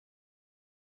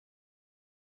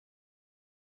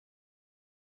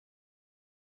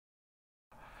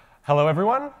Hello,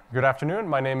 everyone. Good afternoon.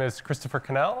 My name is Christopher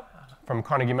Canel from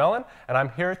Carnegie Mellon, and I'm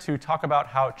here to talk about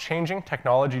how changing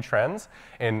technology trends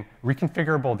in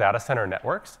reconfigurable data center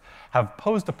networks have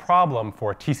posed a problem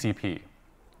for TCP.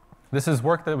 This is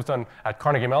work that was done at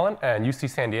Carnegie Mellon and UC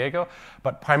San Diego,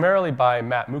 but primarily by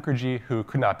Matt Mukerjee, who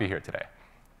could not be here today.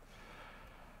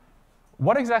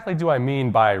 What exactly do I mean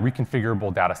by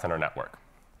reconfigurable data center network?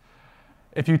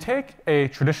 If you take a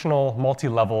traditional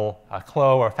multi-level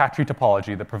CLO or factory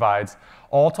topology that provides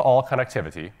all-to-all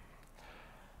connectivity,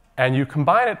 and you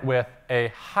combine it with a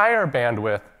higher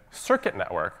bandwidth circuit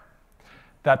network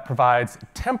that provides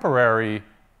temporary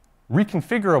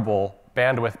reconfigurable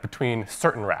bandwidth between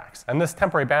certain racks, and this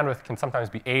temporary bandwidth can sometimes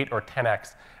be 8 or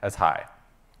 10x as high.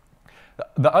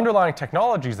 The underlying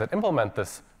technologies that implement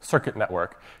this circuit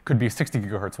network could be 60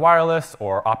 gigahertz wireless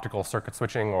or optical circuit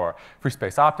switching or free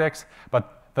space optics,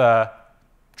 but the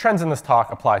trends in this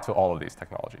talk apply to all of these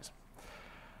technologies.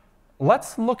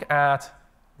 Let's look at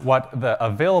what the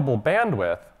available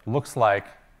bandwidth looks like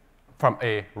from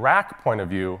a rack point of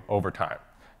view over time.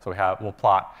 So we'll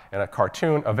plot in a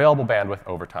cartoon available bandwidth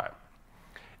over time.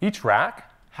 Each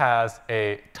rack has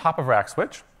a top-of-rack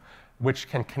switch, which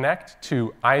can connect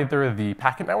to either the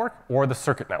packet network or the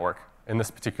circuit network in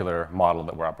this particular model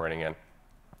that we're operating in.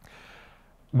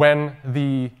 When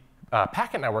the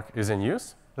packet network is in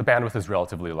use, the bandwidth is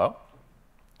relatively low.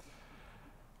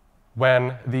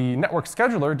 When the network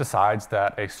scheduler decides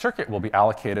that a circuit will be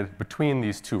allocated between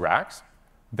these two racks,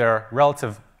 their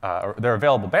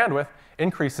available bandwidth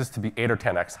increases to be 8 or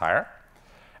 10x higher,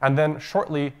 and then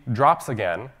shortly drops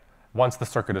again once the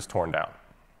circuit is torn down.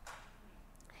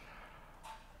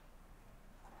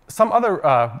 Some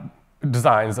other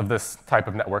designs of this type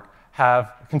of network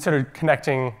have considered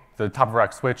connecting the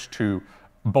top-of-rack switch to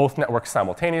both networks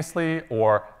simultaneously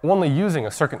or only using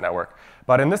a circuit network.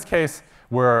 But in this case,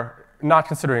 we're not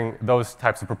considering those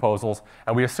types of proposals,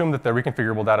 and we assume that the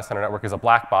reconfigurable data center network is a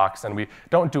black box, and we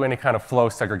don't do any kind of flow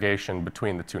segregation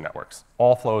between the two networks.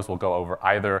 All flows will go over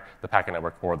either the packet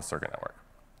network or the circuit network.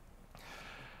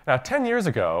 Now, 10 years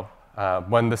ago,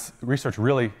 when this research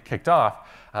really kicked off,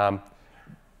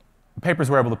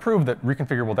 papers were able to prove that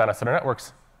reconfigurable data center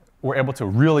networks were able to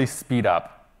really speed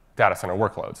up data center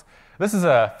workloads. This is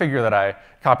a figure that I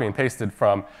copy and pasted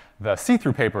from the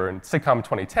see-through paper in SIGCOMM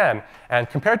 2010. And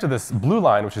compared to this blue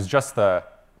line, which is just the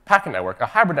packet network, a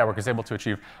hybrid network is able to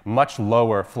achieve much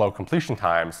lower flow completion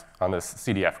times on this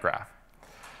CDF graph.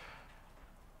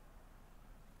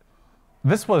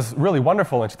 This was really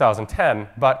wonderful in 2010,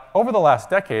 but over the last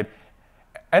decade,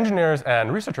 engineers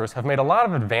and researchers have made a lot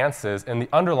of advances in the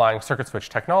underlying circuit switch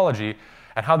technology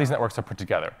and how these networks are put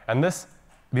together. And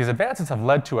these advances have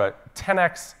led to a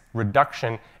 10x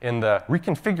reduction in the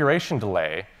reconfiguration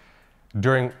delay,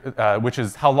 which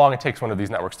is how long it takes one of these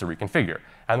networks to reconfigure.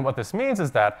 And what this means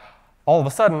is that all of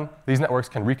a sudden, these networks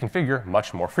can reconfigure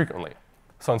much more frequently.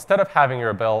 So instead of having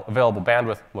your available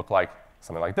bandwidth look like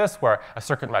something like this, where a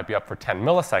circuit might be up for 10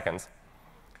 milliseconds,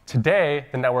 today,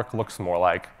 the network looks more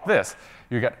like this.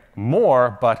 You get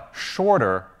more but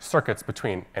shorter circuits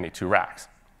between any two racks.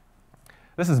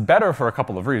 This is better for a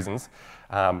couple of reasons.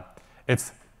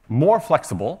 It's more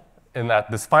flexible in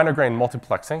that this finer-grained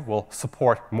multiplexing will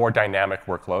support more dynamic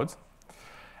workloads.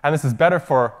 And this is better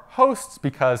for hosts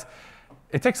because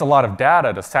it takes a lot of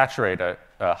data to saturate a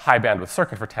high-bandwidth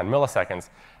circuit for 10 milliseconds.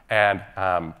 And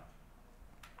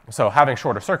so having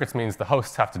shorter circuits means the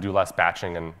hosts have to do less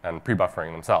batching and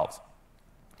pre-buffering themselves.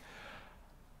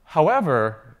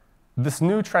 However, this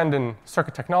new trend in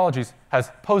circuit technologies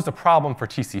has posed a problem for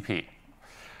TCP.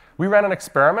 We ran an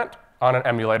experiment on an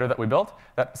emulator that we built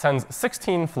that sends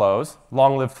 16 flows,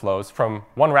 long-lived flows, from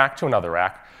one rack to another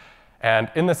rack.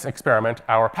 And in this experiment,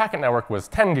 our packet network was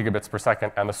 10 gigabits per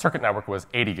second, and the circuit network was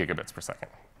 80 gigabits per second.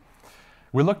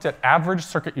 We looked at average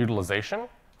circuit utilization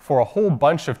for a whole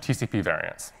bunch of TCP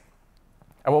variants.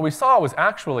 And what we saw was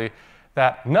actually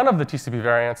that none of the TCP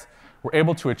variants were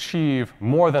able to achieve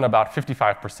more than about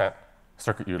 55%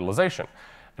 circuit utilization.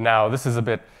 Now, this is a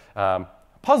bit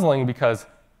puzzling because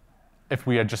if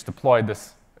we had just deployed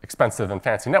this expensive and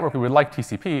fancy network, we would like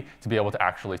TCP to be able to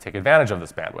actually take advantage of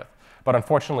this bandwidth. But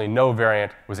unfortunately, no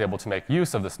variant was able to make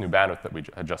use of this new bandwidth that we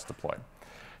had just deployed.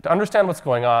 To understand what's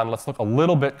going on, let's look a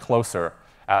little bit closer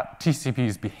at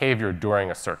TCP's behavior during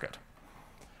a circuit.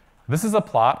 This is a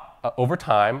plot over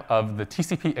time of the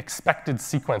TCP expected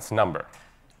sequence number.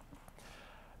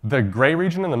 The gray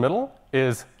region in the middle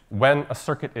is when a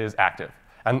circuit is active.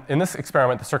 And in this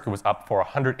experiment, the circuit was up for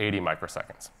 180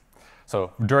 microseconds.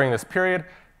 So during this period,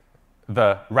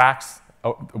 the racks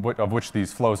of which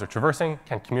these flows are traversing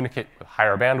can communicate with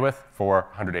higher bandwidth for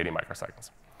 180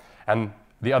 microseconds. And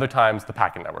the other times the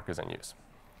packet network is in use.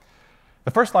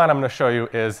 The first line I'm going to show you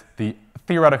is the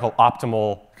theoretical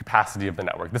optimal capacity of the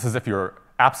network. This is if you're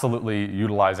absolutely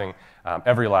utilizing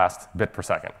every last bit per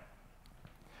second.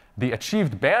 The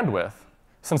achieved bandwidth,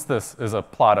 since this is a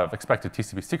plot of expected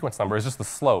TCP sequence number, is just the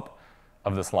slope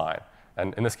of this line.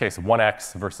 And in this case,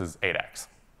 1x versus 8x.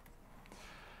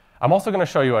 I'm also going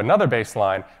to show you another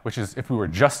baseline, which is if we were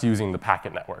just using the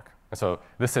packet network. And so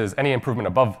this is any improvement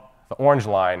above the orange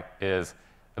line is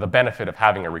the benefit of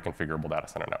having a reconfigurable data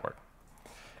center network.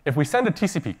 If we send a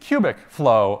TCP cubic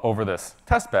flow over this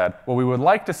testbed, what we would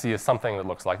like to see is something that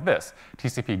looks like this,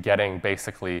 TCP getting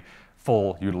basically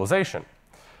full utilization.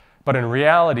 But in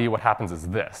reality, what happens is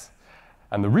this.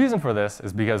 And the reason for this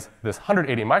is because this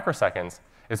 180 microseconds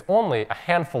is only a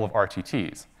handful of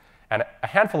RTTs. And a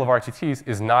handful of RTTs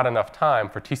is not enough time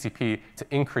for TCP to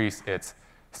increase its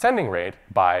sending rate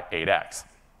by 8x.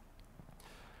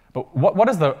 But what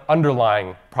is the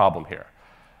underlying problem here?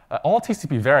 All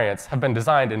TCP variants have been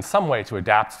designed in some way to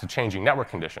adapt to changing network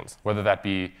conditions, whether that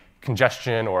be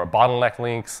congestion or bottleneck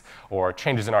links or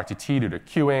changes in RTT due to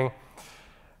queuing.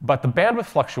 But the bandwidth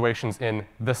fluctuations in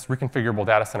this reconfigurable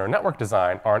data center network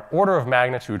design are an order of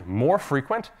magnitude more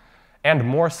frequent and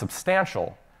more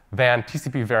substantial than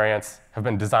TCP variants have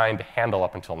been designed to handle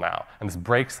up until now. And this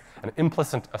breaks an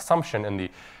implicit assumption in the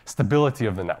stability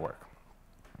of the network.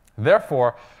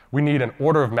 Therefore, we need an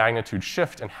order of magnitude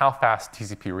shift in how fast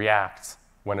TCP reacts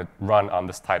when it run on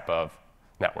this type of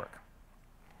network.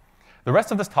 The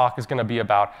rest of this talk is going to be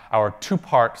about our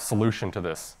two-part solution to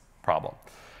this problem.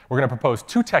 We're going to propose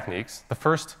two techniques. The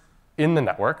first in the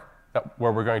network,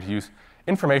 where we're going to use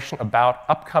information about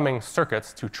upcoming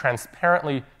circuits to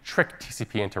transparently trick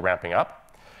TCP into ramping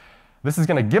up. This is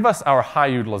going to give us our high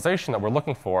utilization that we're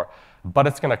looking for, but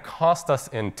it's going to cost us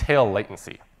in tail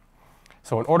latency.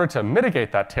 So in order to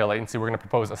mitigate that tail latency, we're going to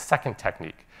propose a second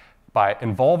technique by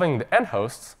involving the end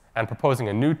hosts and proposing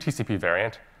a new TCP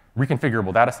variant,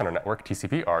 reconfigurable data center network,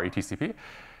 TCP, RETCP.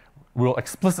 We'll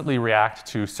explicitly react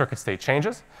to circuit state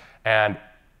changes and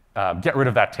get rid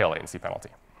of that tail latency penalty.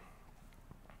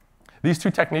 These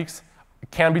two techniques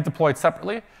can be deployed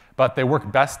separately, but they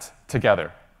work best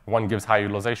together. One gives high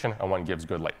utilization, and one gives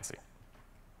good latency.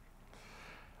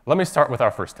 Let me start with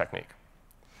our first technique.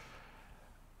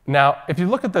 Now, if you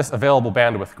look at this available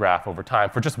bandwidth graph over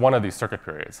time for just one of these circuit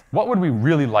periods, what would we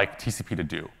really like TCP to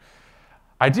do?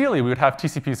 Ideally, we would have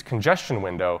TCP's congestion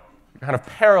window kind of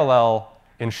parallel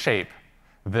in shape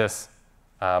this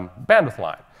bandwidth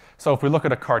line. So if we look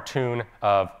at a cartoon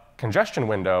of congestion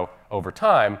window over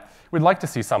time, we'd like to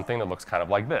see something that looks kind of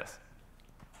like this.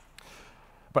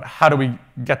 But how do we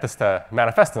get this to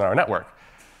manifest in our network?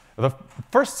 The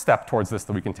first step towards this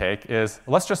that we can take is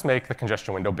let's just make the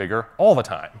congestion window bigger all the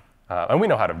time. And we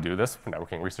know how to do this for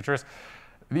networking researchers.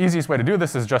 The easiest way to do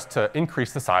this is just to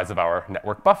increase the size of our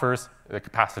network buffers. The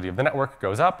capacity of the network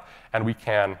goes up, and we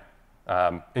can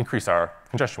increase our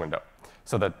congestion window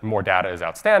so that more data is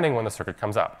outstanding when the circuit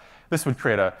comes up. This would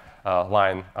create a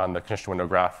line on the congestion window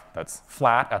graph that's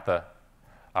flat at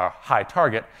our high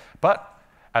target. But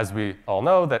as we all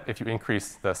know, that if you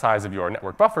increase the size of your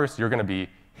network buffers, you're going to be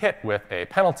hit with a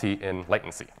penalty in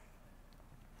latency.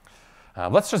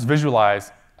 Let's just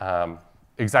visualize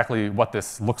exactly what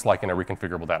this looks like in a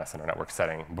reconfigurable data center network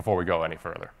setting before we go any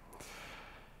further.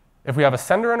 If we have a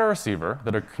sender and a receiver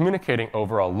that are communicating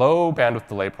over a low bandwidth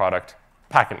delay product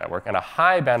packet network and a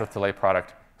high bandwidth delay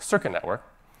product circuit network,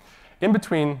 in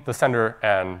between the sender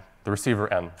and the receiver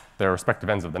and their respective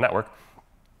ends of the network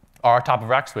are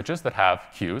top-of-rack switches that have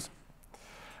queues.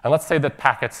 And let's say that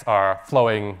packets are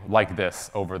flowing like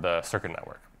this over the circuit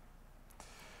network.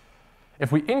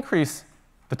 If we increase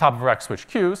the top-of-rack switch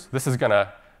queues, this is going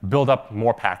to build up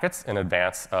more packets in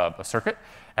advance of a circuit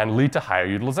and lead to higher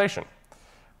utilization.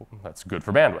 That's good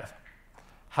for bandwidth.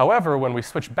 However, when we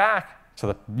switch back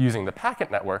to using the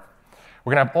packet network,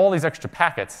 we're going to have all these extra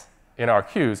packets in our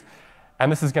queues,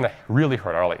 and this is going to really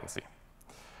hurt our latency.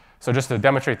 So just to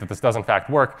demonstrate that this does in fact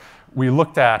work, we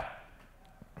looked at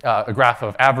a graph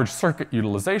of average circuit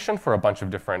utilization for a bunch of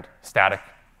different static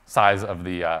size of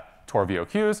the TOR-VO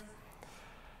queues.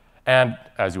 And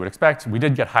as you would expect, we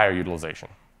did get higher utilization.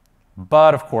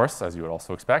 But of course, as you would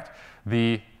also expect,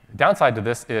 the downside to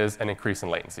this is an increase in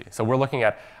latency. So we're looking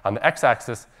at, on the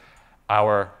x-axis,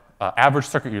 our average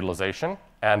circuit utilization,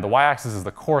 and the y-axis is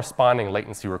the corresponding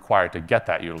latency required to get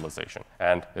that utilization.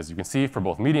 And as you can see, for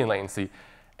both median latency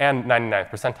and 99th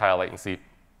percentile latency,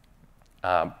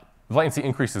 the latency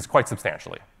increases quite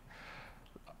substantially.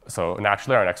 So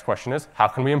naturally, our next question is, how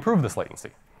can we improve this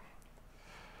latency?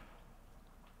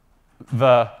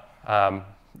 The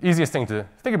easiest thing to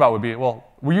think about would be, well,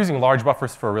 we're using large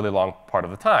buffers for a really long part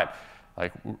of the time.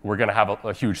 Like, we're going to have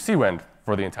a huge cwnd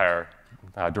for the entire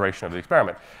duration of the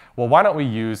experiment. Well, why don't we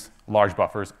use large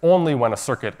buffers only when a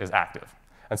circuit is active?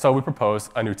 And so we propose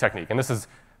a new technique. And this is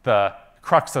the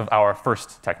crux of our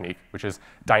first technique, which is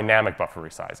dynamic buffer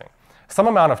resizing. Some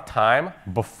amount of time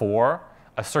before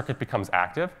a circuit becomes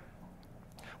active,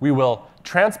 we will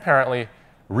transparently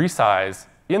resize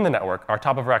in the network our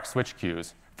top-of-rack switch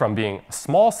queues from being a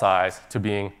small size to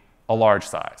being a large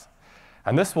size.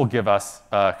 And this will give us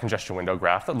a congestion window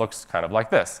graph that looks kind of like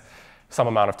this. Some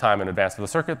amount of time in advance of the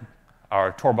circuit,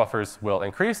 our Tor buffers will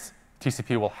increase.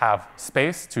 TCP will have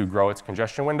space to grow its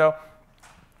congestion window.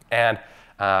 And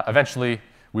eventually,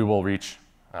 we will reach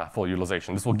full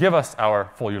utilization. This will give us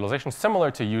our full utilization,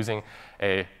 similar to using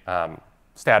a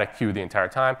static queue the entire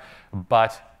time,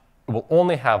 but it will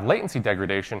only have latency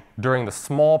degradation during the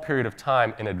small period of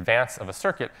time in advance of a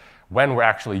circuit when we're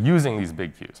actually using these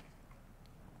big queues.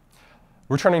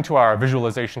 Returning to our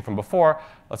visualization from before,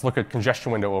 let's look at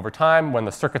congestion window over time when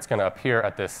the circuit's going to appear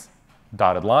at this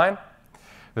dotted line.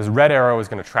 This red arrow is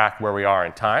going to track where we are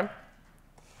in time.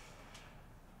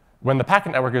 When the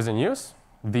packet network is in use,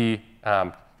 the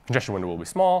congestion window will be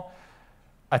small.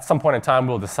 At some point in time,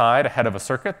 we'll decide ahead of a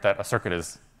circuit that a circuit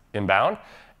is inbound,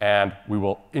 and we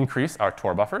will increase our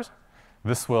Tor buffers.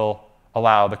 This will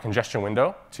allow the congestion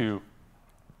window to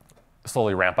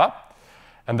slowly ramp up.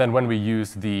 And then when we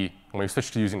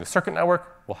switch to using the circuit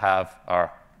network, we'll have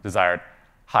our desired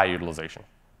high utilization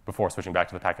before switching back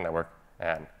to the packet network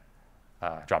and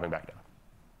dropping back down.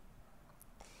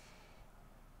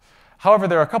 However,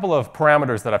 there are a couple of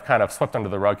parameters that I've kind of swept under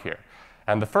the rug here.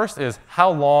 And the first is,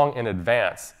 how long in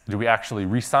advance do we actually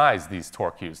resize these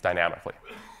Tor queues dynamically?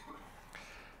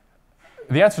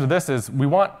 The answer to this is we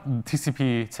want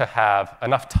TCP to have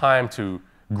enough time to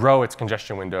grow its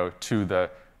congestion window to the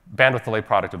bandwidth delay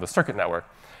product of the circuit network.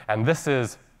 And this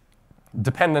is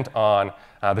dependent on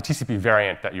the TCP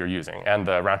variant that you're using and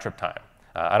the round-trip time.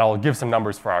 And I'll give some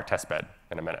numbers for our test bed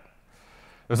in a minute.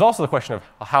 There's also the question of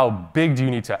how big do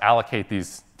you need to allocate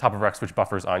these top-of-rack switch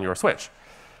buffers on your switch.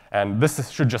 And this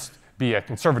should just be a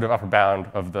conservative upper bound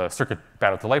of the circuit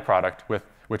bandwidth delay product, with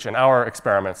which in our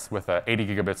experiments with an 80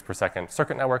 gigabits per second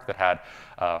circuit network that had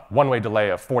a one-way delay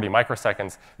of 40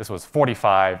 microseconds, this was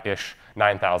 45-ish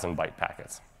 9,000 byte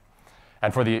packets.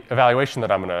 And for the evaluation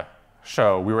that I'm going to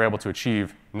show, we were able to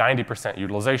achieve 90%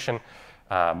 utilization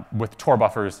with Tor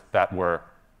buffers that were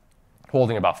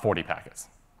holding about 40 packets.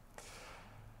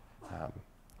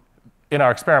 In our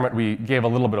experiment, we gave a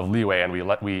little bit of leeway, and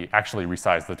we actually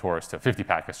resized the Tors to 50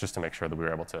 packets just to make sure that we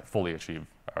were able to fully achieve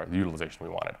the utilization we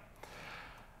wanted.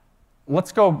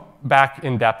 Let's go back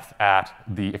in depth at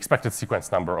the expected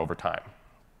sequence number over time.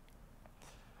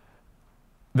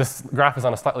 This graph is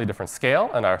on a slightly different scale,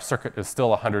 and our circuit is still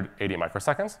 180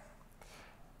 microseconds.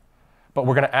 But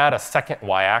we're going to add a second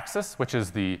y-axis, which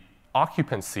is the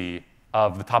occupancy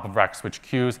of the top-of-rack switch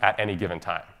queues at any given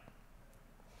time.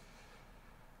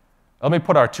 Let me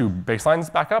put our two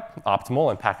baselines back up,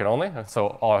 optimal and packet only. So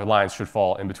all our lines should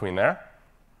fall in between there.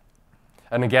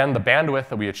 And again, the bandwidth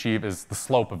that we achieve is the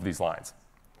slope of these lines.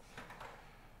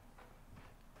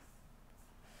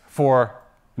 For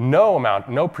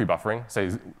no pre-buffering,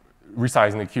 say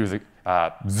resizing the queues 0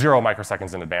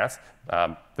 microseconds in advance,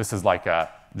 this is like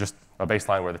just a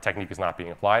baseline where the technique is not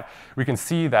being applied. We can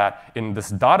see that in this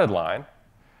dotted line,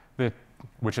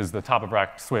 which is the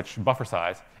top-of-rack switch buffer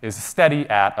size, is steady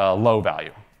at a low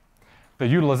value. The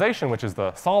utilization, which is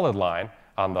the solid line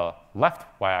on the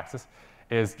left y-axis,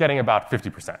 is getting about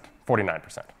 50%,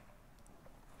 49%.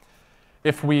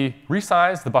 If we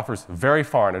resize the buffers very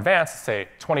far in advance, say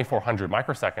 2,400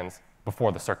 microseconds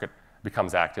before the circuit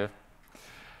becomes active,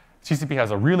 TCP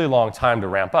has a really long time to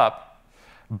ramp up,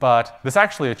 but this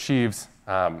actually achieves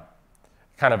kind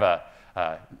of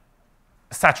a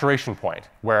saturation point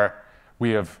where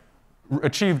we have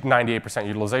achieved 98%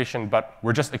 utilization, but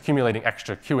we're just accumulating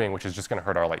extra queuing, which is just going to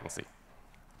hurt our latency.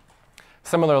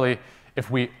 Similarly, if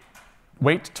we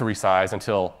wait to resize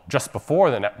until just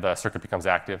before the circuit becomes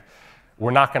active,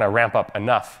 we're not going to ramp up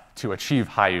enough to achieve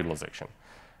high utilization.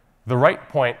 The right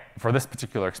point for this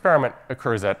particular experiment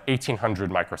occurs at 1,800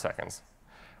 microseconds,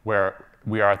 where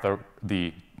we are at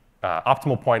the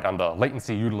optimal point on the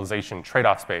latency utilization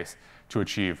trade-off space to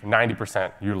achieve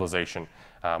 90% utilization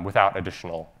without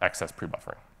additional excess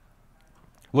pre-buffering.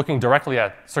 Looking directly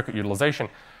at circuit utilization,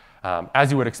 as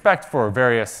you would expect for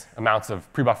various amounts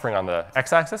of pre-buffering on the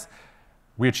x-axis,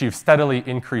 we achieve steadily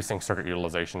increasing circuit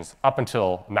utilizations up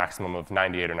until a maximum of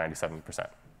 98 or 97%.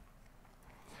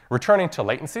 Returning to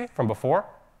latency from before,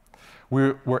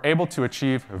 we were able to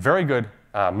achieve very good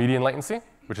median latency,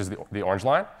 which is the orange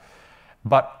line.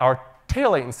 But our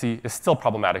tail latency is still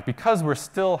problematic. Because we're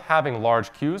still having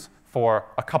large queues for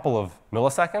a couple of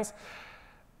milliseconds,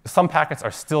 some packets are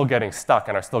still getting stuck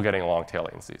and are still getting long tail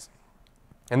latencies.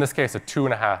 In this case, a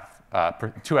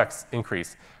 2x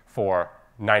increase for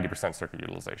 90% circuit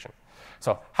utilization.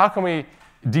 So how can we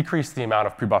decrease the amount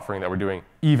of prebuffering that we're doing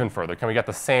even further? Can we get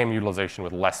the same utilization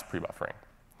with less prebuffering?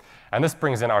 And this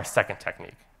brings in our second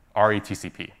technique,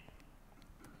 RETCP.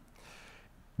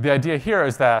 The idea here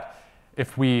is that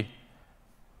if we,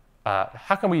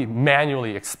 how can we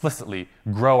manually, explicitly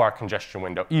grow our congestion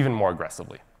window even more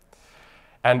aggressively?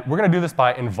 And we're going to do this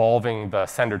by involving the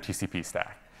sender TCP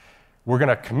stack. We're going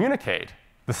to communicate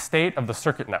the state of the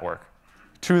circuit network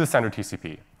to the sender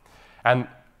TCP. And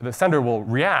the sender will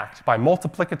react by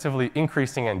multiplicatively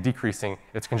increasing and decreasing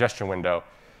its congestion window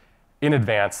in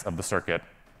advance of the circuit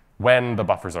when the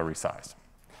buffers are resized.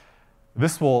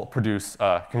 This will produce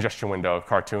a congestion window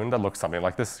cartoon that looks something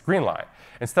like this green line.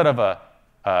 Instead of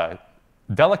a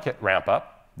delicate ramp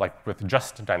up, like with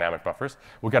just dynamic buffers,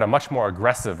 we'll get a much more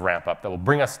aggressive ramp up that will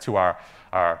bring us to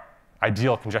our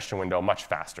ideal congestion window much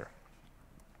faster.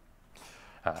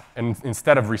 And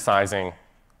instead of resizing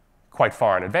quite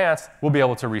far in advance, we'll be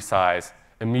able to resize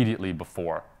immediately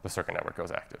before the circuit network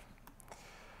goes active.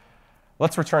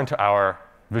 Let's return to our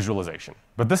visualization.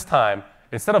 But this time,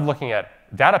 instead of looking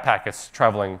at data packets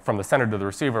traveling from the sender to the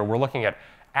receiver, we're looking at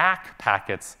ACK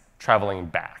packets traveling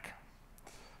back.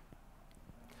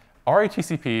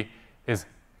 RETCP is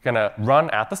going to run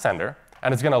at the sender,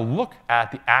 and it's going to look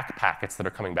at the ACK packets that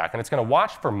are coming back, and it's going to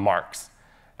watch for marks.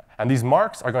 And these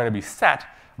marks are going to be set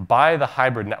by the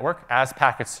hybrid network as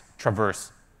packets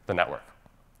traverse the network.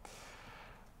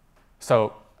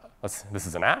 So this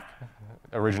is an ACK.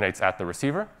 It originates at the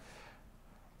receiver,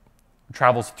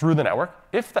 travels through the network.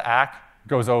 If the ACK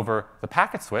goes over the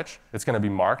packet switch, it's going to be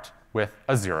marked with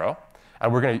a 0.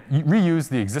 And we're going to reuse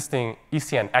the existing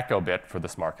ECN-echo bit for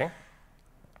this marking.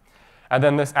 And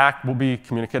then this ACK will be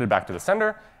communicated back to the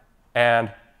sender,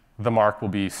 and the mark will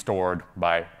be stored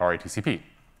by RETCP.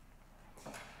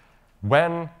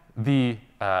 When the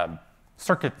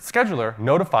circuit scheduler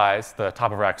notifies the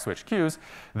top-of-rack switch queues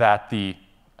that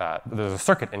there's a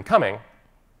circuit incoming,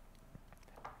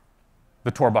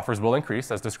 the Tor buffers will increase,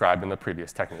 as described in the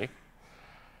previous technique.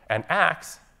 And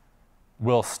ACKs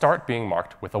will start being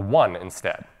marked with a 1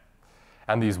 instead.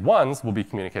 And these 1s will be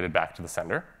communicated back to the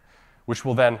sender, which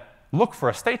will then look for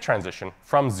a state transition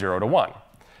from 0 to 1.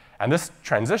 And this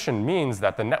transition means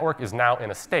that the network is now in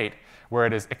a state where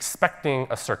it is expecting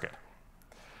a circuit.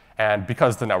 And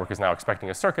because the network is now expecting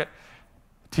a circuit,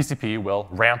 TCP will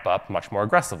ramp up much more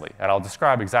aggressively. And I'll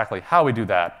describe exactly how we do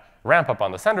that ramp up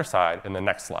on the sender side in the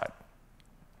next slide.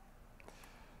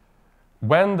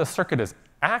 When the circuit is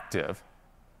active,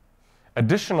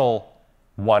 additional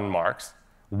 1 marks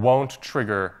won't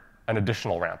trigger an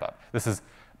additional ramp up. This is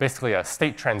basically a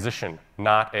state transition,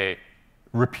 not a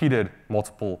repeated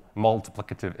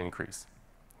multiplicative increase.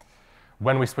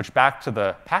 When we switch back to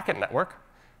the packet network,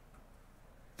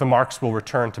 the marks will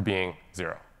return to being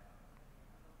 0.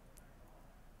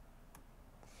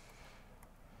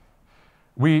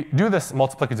 We do this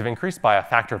multiplicative increase by a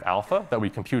factor of alpha that we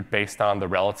compute based on the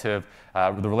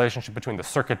relationship between the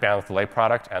circuit bandwidth delay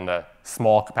product and the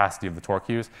small capacity of the Tor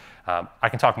queues. I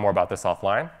can talk more about this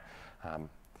offline.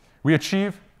 We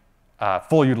achieve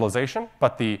full utilization,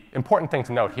 but the important thing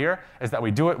to note here is that we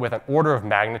do it with an order of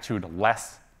magnitude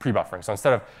less prebuffering. So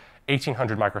instead of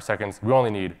 1,800 microseconds, we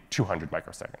only need 200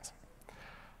 microseconds.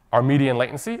 Our median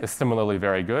latency is similarly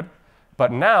very good,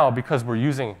 but now, because we're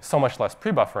using so much less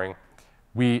prebuffering,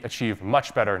 we achieve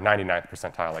much better 99th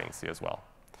percentile latency as well,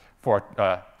 for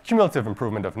a cumulative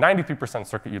improvement of 93%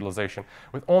 circuit utilization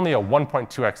with only a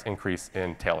 1.2x increase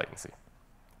in tail latency.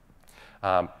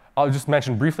 I'll just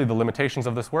mention briefly the limitations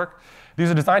of this work. These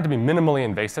are designed to be minimally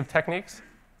invasive techniques,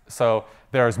 so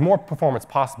there is more performance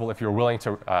possible if you're willing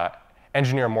to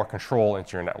engineer more control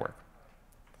into your network.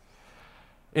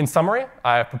 In summary,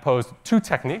 I have proposed 2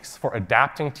 techniques for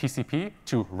adapting TCP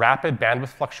to rapid bandwidth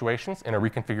fluctuations in a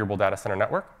reconfigurable data center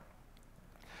network.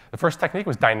 The first technique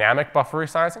was dynamic buffer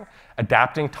resizing,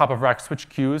 adapting top-of-rack switch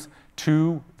queues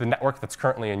to the network that's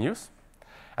currently in use.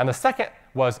 And the second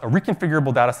was a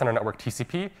reconfigurable data center network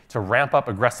TCP to ramp up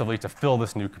aggressively to fill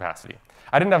this new capacity.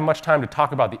 I didn't have much time to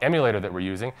talk about the emulator that we're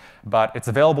using, but it's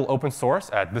available open source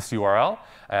at this URL.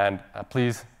 And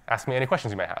please ask me any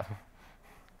questions you may have.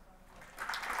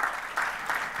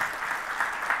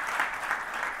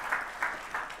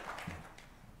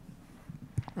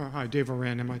 Hi, Dave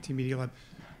Oran, MIT Media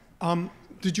Lab.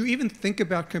 Did you even think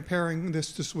about comparing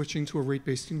this to switching to a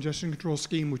rate-based congestion control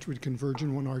scheme, which would converge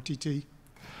in one RTT?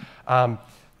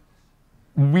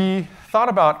 We thought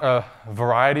about a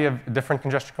variety of different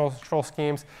congestion control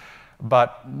schemes,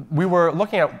 but we're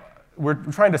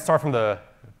trying to start from the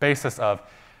basis of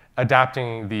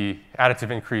adapting the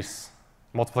additive increase,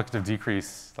 multiplicative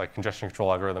decrease, like congestion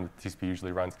control algorithm that TCP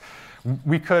usually runs.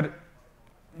 We could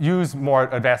use more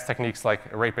advanced techniques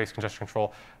like rate-based congestion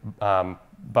control,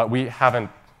 but we haven't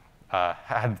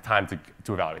had the time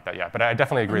to evaluate that yet. But I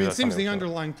definitely agree. It seems the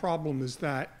underlying problem is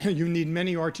that you need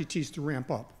many RTTs to ramp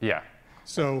up. Yeah.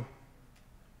 So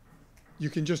you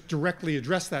can just directly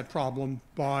address that problem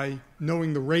by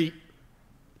knowing the rate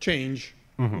change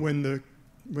when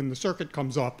the circuit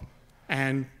comes up,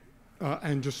 and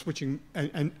just switching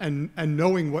and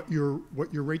knowing what your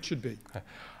rate should be.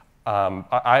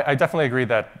 I definitely agree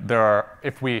that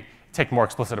if we take more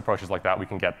explicit approaches like that, we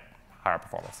can get higher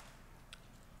performance.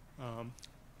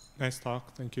 Nice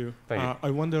talk, thank you. Thank you.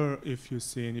 I wonder if you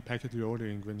see any packet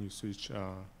reordering when you switch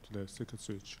to the circuit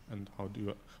switch, and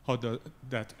how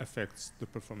that affects the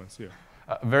performance here.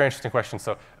 Very interesting question.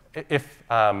 So if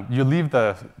you leave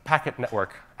the packet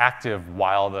network active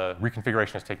while the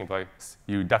reconfiguration is taking place,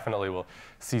 you definitely will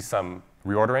see some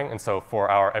reordering. And so for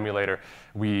our emulator,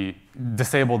 we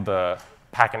disabled the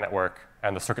packet network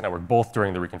and the circuit network both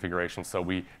during the reconfiguration. So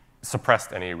we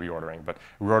suppressed any reordering. But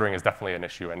reordering is definitely an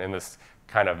issue. And in this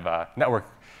kind of network,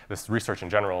 this research in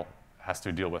general has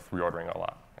to deal with reordering a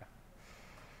lot. Yeah.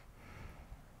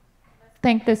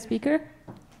 Thank the speaker.